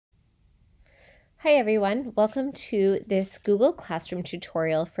Hi everyone, welcome to this Google Classroom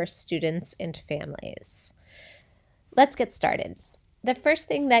tutorial for students and families. Let's get started. The first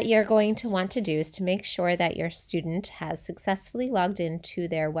thing that you're going to want to do is to make sure that your student has successfully logged into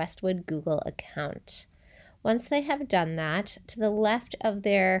their Westwood Google account. Once they have done that, to the left of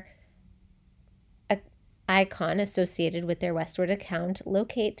their icon associated with their Westwood account,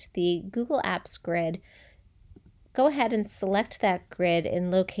 locate the Google Apps grid. Go ahead and select that grid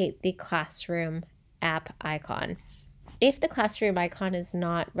and locate the Classroom app icon. If the Classroom icon is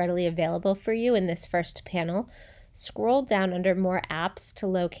not readily available for you in this first panel, scroll down under More Apps to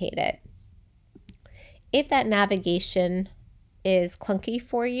locate it. If that navigation is clunky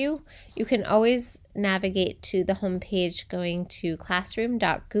for you, you can always navigate to the home page going to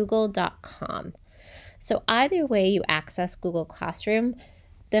classroom.google.com. So either way you access Google Classroom,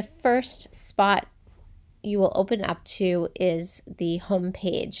 the first spot you will open up to is the home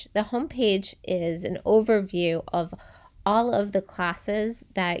page. The home page is an overview of all of the classes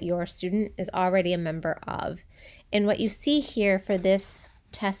that your student is already a member of. And what you see here for this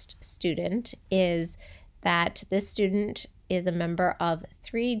test student is that this student is a member of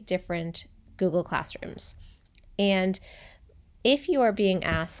 3 different Google Classrooms. And if you are being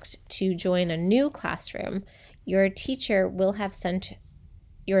asked to join a new classroom, your teacher will have sent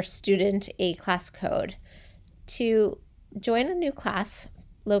your student a class code. To join a new class,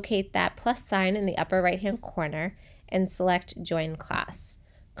 locate that plus sign in the upper right-hand corner and select Join Class.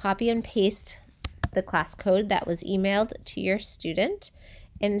 Copy and paste the class code that was emailed to your student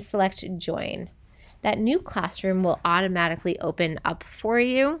and select Join. That new classroom will automatically open up for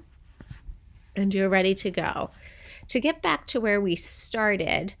you and you're ready to go. To get back to where we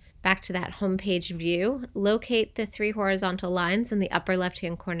started, back to that homepage view, locate the 3 horizontal lines in the upper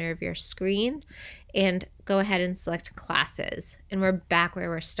left-hand corner of your screen and go ahead and select Classes. And we're back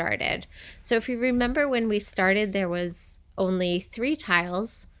where we started. So if you remember when we started, there was only 3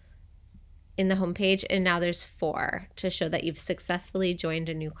 tiles in the homepage, and now there's 4 to show that you've successfully joined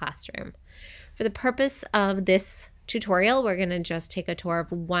a new classroom. For the purpose of this tutorial, we're going to just take a tour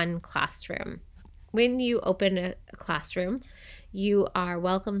of one classroom. When you open a classroom, you are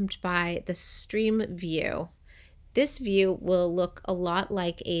welcomed by the Stream view. This view will look a lot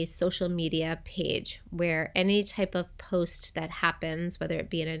like a social media page where any type of post that happens, whether it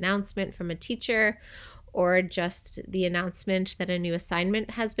be an announcement from a teacher or just the announcement that a new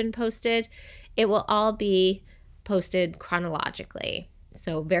assignment has been posted, it will all be posted chronologically.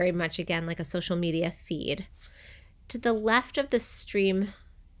 So very much again like a social media feed. To the left of the Stream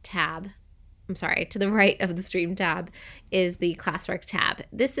tab, to the right of the Stream tab is the Classwork tab.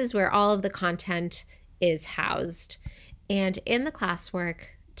 This is where all of the content is housed. And in the Classwork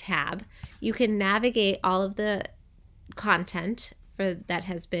tab, you can navigate all of the content that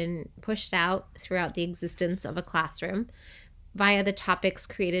has been pushed out throughout the existence of a classroom via the topics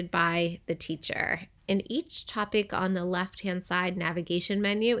created by the teacher. And each topic on the left-hand side navigation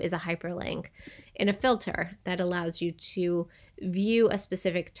menu is a hyperlink and a filter that allows you to view a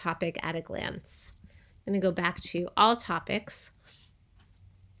specific topic at a glance. I'm going to go back to All Topics.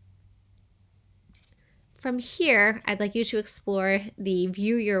 From here, I'd like you to explore the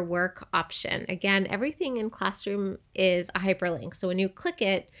View Your Work option. Again, everything in Classroom is a hyperlink. So when you click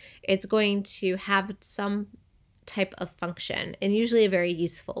it, it's going to have some type of function, and usually a very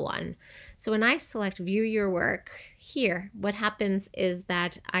useful one. So when I select View Your Work here, what happens is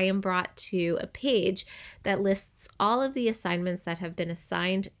that I am brought to a page that lists all of the assignments that have been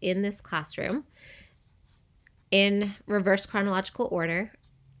assigned in this classroom in reverse chronological order,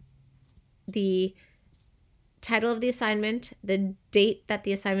 the title of the assignment, the date that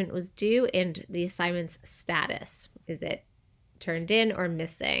the assignment was due, and the assignment's status. Is it turned in or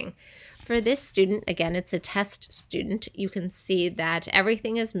missing? For this student, again, it's a test student, you can see that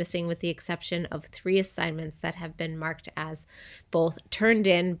everything is missing with the exception of 3 assignments that have been marked as both turned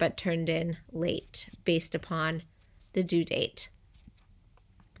in but turned in late based upon the due date.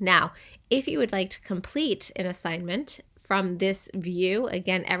 Now, if you would like to complete an assignment from this view,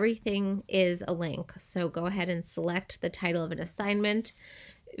 again, everything is a link. So go ahead and select the title of an assignment,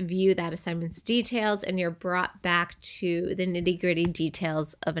 view that assignment's details, and you're brought back to the nitty-gritty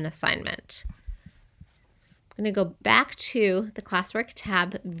details of an assignment. I'm going to go back to the Classwork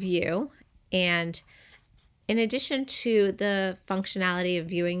tab view, and in addition to the functionality of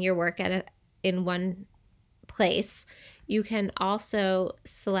viewing your work in one place, you can also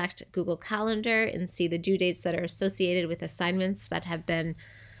select Google Calendar and see the due dates that are associated with assignments that have been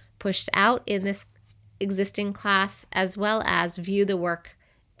pushed out in this existing class, as well as view the work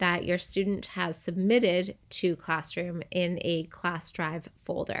that your student has submitted to Classroom in a Class Drive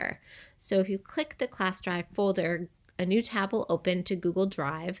folder. So if you click the Class Drive folder, a new tab will open to Google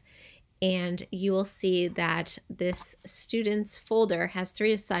Drive, and you will see that this student's folder has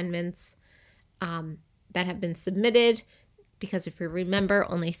 3 assignments that have been submitted, because if you remember,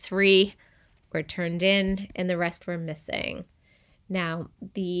 only 3 were turned in and the rest were missing. Now,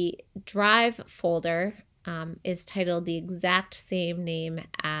 the Drive folder is titled the exact same name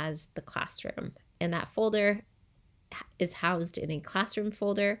as the Classroom, and that folder is housed in a Classroom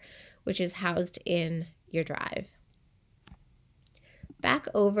folder, which is housed in your Drive. Back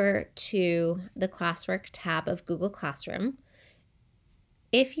over to the Classwork tab of Google Classroom.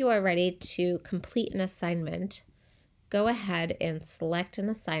 If you are ready to complete an assignment, go ahead and select an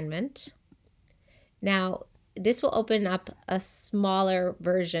assignment. Now, this will open up a smaller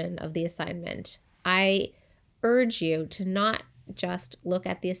version of the assignment. I urge you to not just look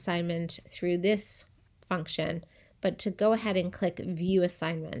at the assignment through this function, but to go ahead and click View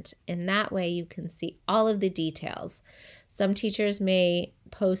Assignment. And that way you can see all of the details. Some teachers may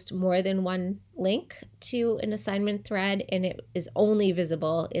post more than one link to an assignment thread, and it is only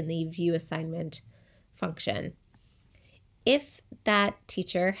visible in the View Assignment function. If that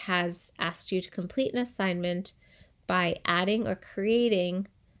teacher has asked you to complete an assignment by adding or creating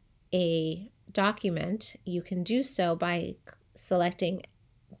a document, you can do so by selecting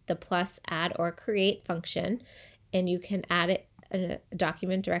the plus add or create function, and you can add a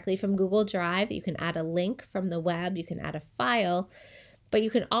document directly from Google Drive. You can add a link from the web, you can add a file, but you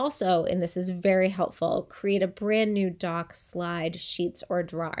can also, and this is very helpful, create a brand new doc, slide, sheets, or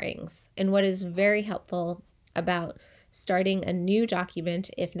drawings. And what is very helpful about starting a new document,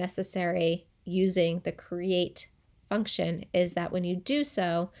 if necessary, using the create function is that when you do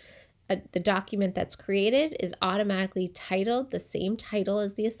so, the document that's created is automatically titled the same title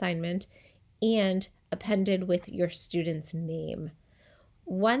as the assignment and appended with your student's name.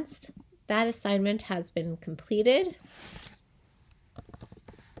 Once that assignment has been completed,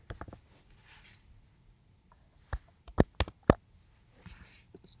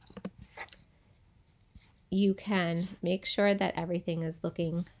 you can make sure that everything is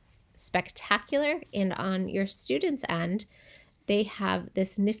looking spectacular, and on your student's end, they have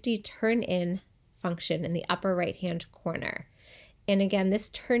this nifty turn in function in the upper right hand corner. And again, this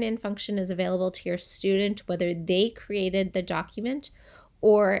turn in function is available to your student whether they created the document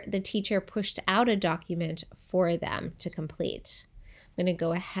or the teacher pushed out a document for them to complete. I'm going to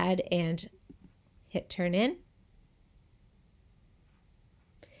go ahead and hit turn in,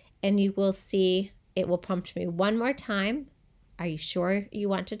 and you will see it will prompt me one more time. Are you sure you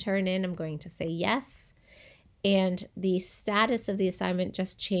want to turn in? I'm going to say yes. And the status of the assignment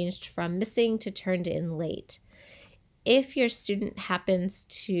just changed from missing to turned in late. If your student happens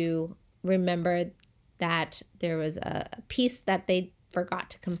to remember that there was a piece that they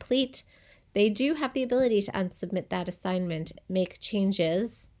forgot to complete, they do have the ability to unsubmit that assignment, make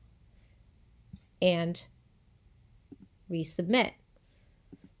changes, and resubmit.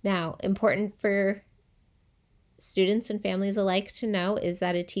 Now, important for students and families alike to know is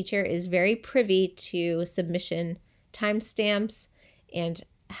that a teacher is very privy to submission timestamps and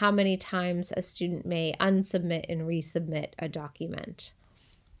how many times a student may unsubmit and resubmit a document.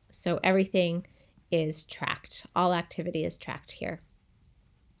 So everything is tracked. All activity is tracked here.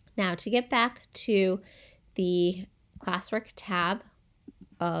 Now, to get back to the Classwork tab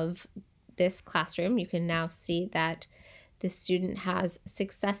of this classroom, you can now see that the student has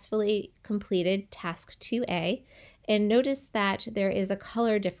successfully completed task 2A, and notice that there is a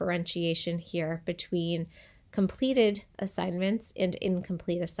color differentiation here between completed assignments and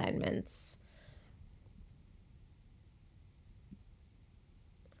incomplete assignments.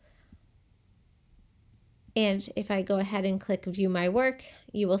 And if I go ahead and click View My Work,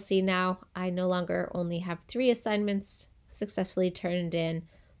 you will see now I no longer only have 3 assignments successfully turned in,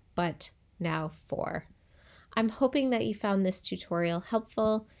 but now 4. I'm hoping that you found this tutorial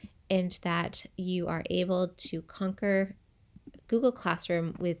helpful and that you are able to conquer Google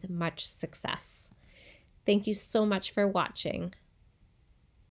Classroom with much success. Thank you so much for watching.